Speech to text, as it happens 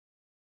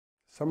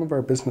Some of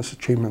our business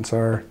achievements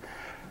are,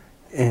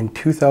 in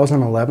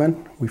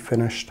 2011, we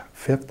finished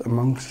 5th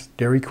amongst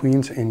Dairy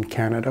Queens in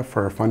Canada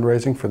for our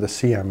fundraising for the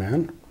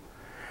CMN.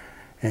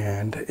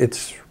 And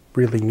it's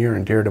really near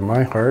and dear to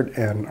my heart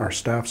and our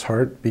staff's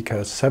heart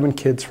because 7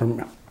 kids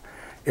from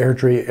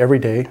Airdrie every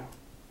day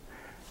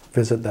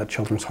visit that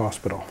children's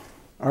hospital.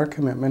 Our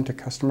commitment to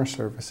customer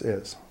service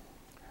is,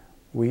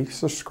 we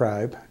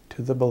subscribe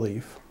to the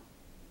belief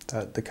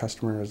that the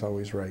customer is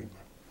always right.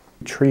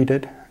 Treat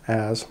it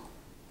as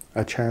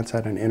a chance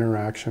at an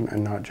interaction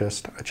and not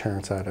just a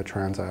chance at a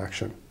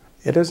transaction.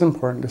 It is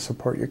important to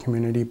support your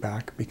community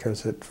back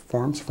because it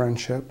forms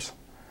friendships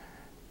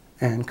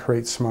and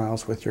creates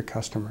smiles with your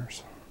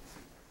customers.